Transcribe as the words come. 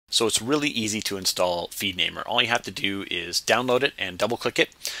So it's really easy to install Feednamer. All you have to do is download it and double click it.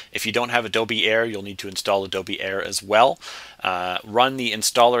 If you don't have Adobe Air, you'll need to install Adobe Air as well. Run the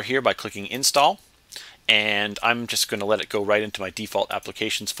installer here by clicking install. And I'm just going to let it go right into my default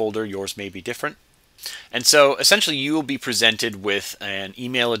applications folder. Yours may be different. And so essentially you will be presented with an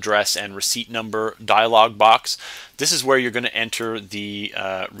email address and receipt number dialog box. This is where you're going to enter the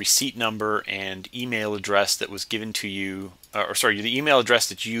receipt number and email address that was given to you, or sorry, the email address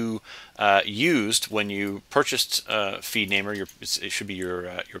that you used when you purchased Feednamer. It should be your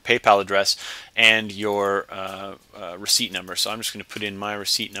PayPal address and your receipt number. So I'm just going to put in my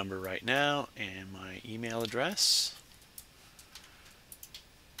receipt number right now and my email address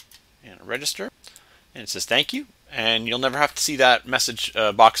and register. And it says thank you, and you'll never have to see that message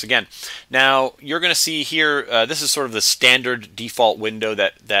box again. Now you're going to see here, this is sort of the standard default window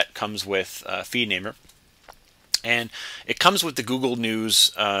that comes with Feednamer. And it comes with the Google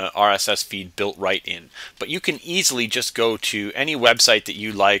News RSS feed built right in. But you can easily just go to any website that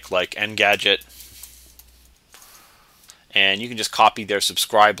you like Engadget, and you can just copy their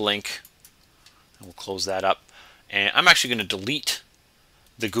subscribe link. And we'll close that up. And I'm actually going to delete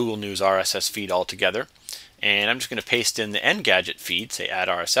the Google News RSS feed altogether. And I'm just going to paste in the Engadget feed, say add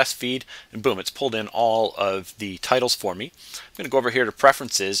RSS feed, and boom, it's pulled in all of the titles for me. I'm going to go over here to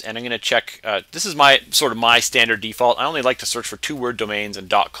preferences, and I'm going to check, this is my my standard default. I only like to search for two-word domains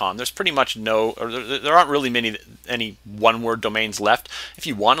and .com. There's pretty much there aren't really any one-word domains left. If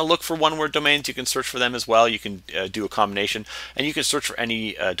you want to look for one-word domains, you can search for them as well. You can do a combination, and you can search for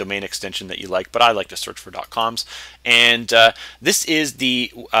any domain extension that you like, but I like to search for .coms. And this is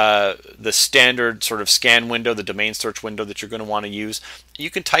the standard sort of scan window, the domain search window that you're going to want to use. You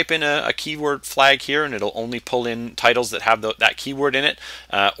can type in a keyword flag here, and it'll only pull in titles that have that keyword in it,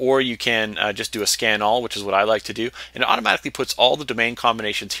 or you can just do a scan all, which is what I like to do, and it automatically puts all the domain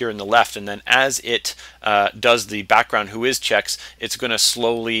combinations here in the left, and then as it does the background whois checks, it's going to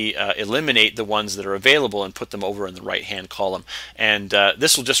slowly eliminate the ones that are available and put them over in the right hand column. And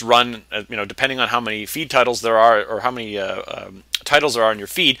this will just run, depending on how many feed titles there are, or how many titles there are in your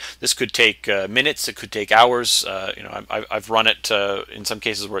feed. This could take minutes, it could take hours. I've run it in some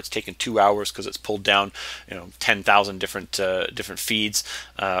cases where it's taken 2 hours because it's pulled down 10,000 different feeds,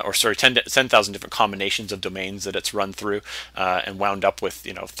 or sorry, 10,000 different combinations of domains that it's run through, and wound up with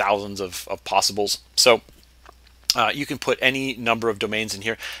thousands of possibles. So you can put any number of domains in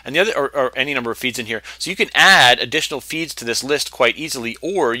here, and the other, or any number of feeds in here. So you can add additional feeds to this list quite easily,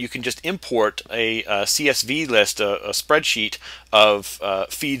 or you can just import a CSV list, a spreadsheet of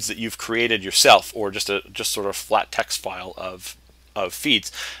feeds that you've created yourself, or just sort of flat text file of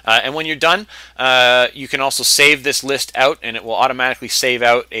feeds. And when you're done, you can also save this list out, and it will automatically save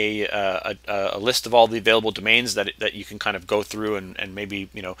out a list of all the available domains that you can kind of go through and maybe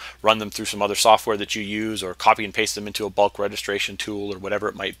run them through some other software that you use, or copy and paste them into a bulk registration tool, or whatever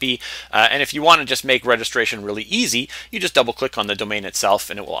it might be. And if you want to just make registration really easy, you just double click on the domain itself,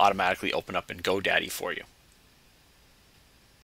 and it will automatically open up in GoDaddy for you.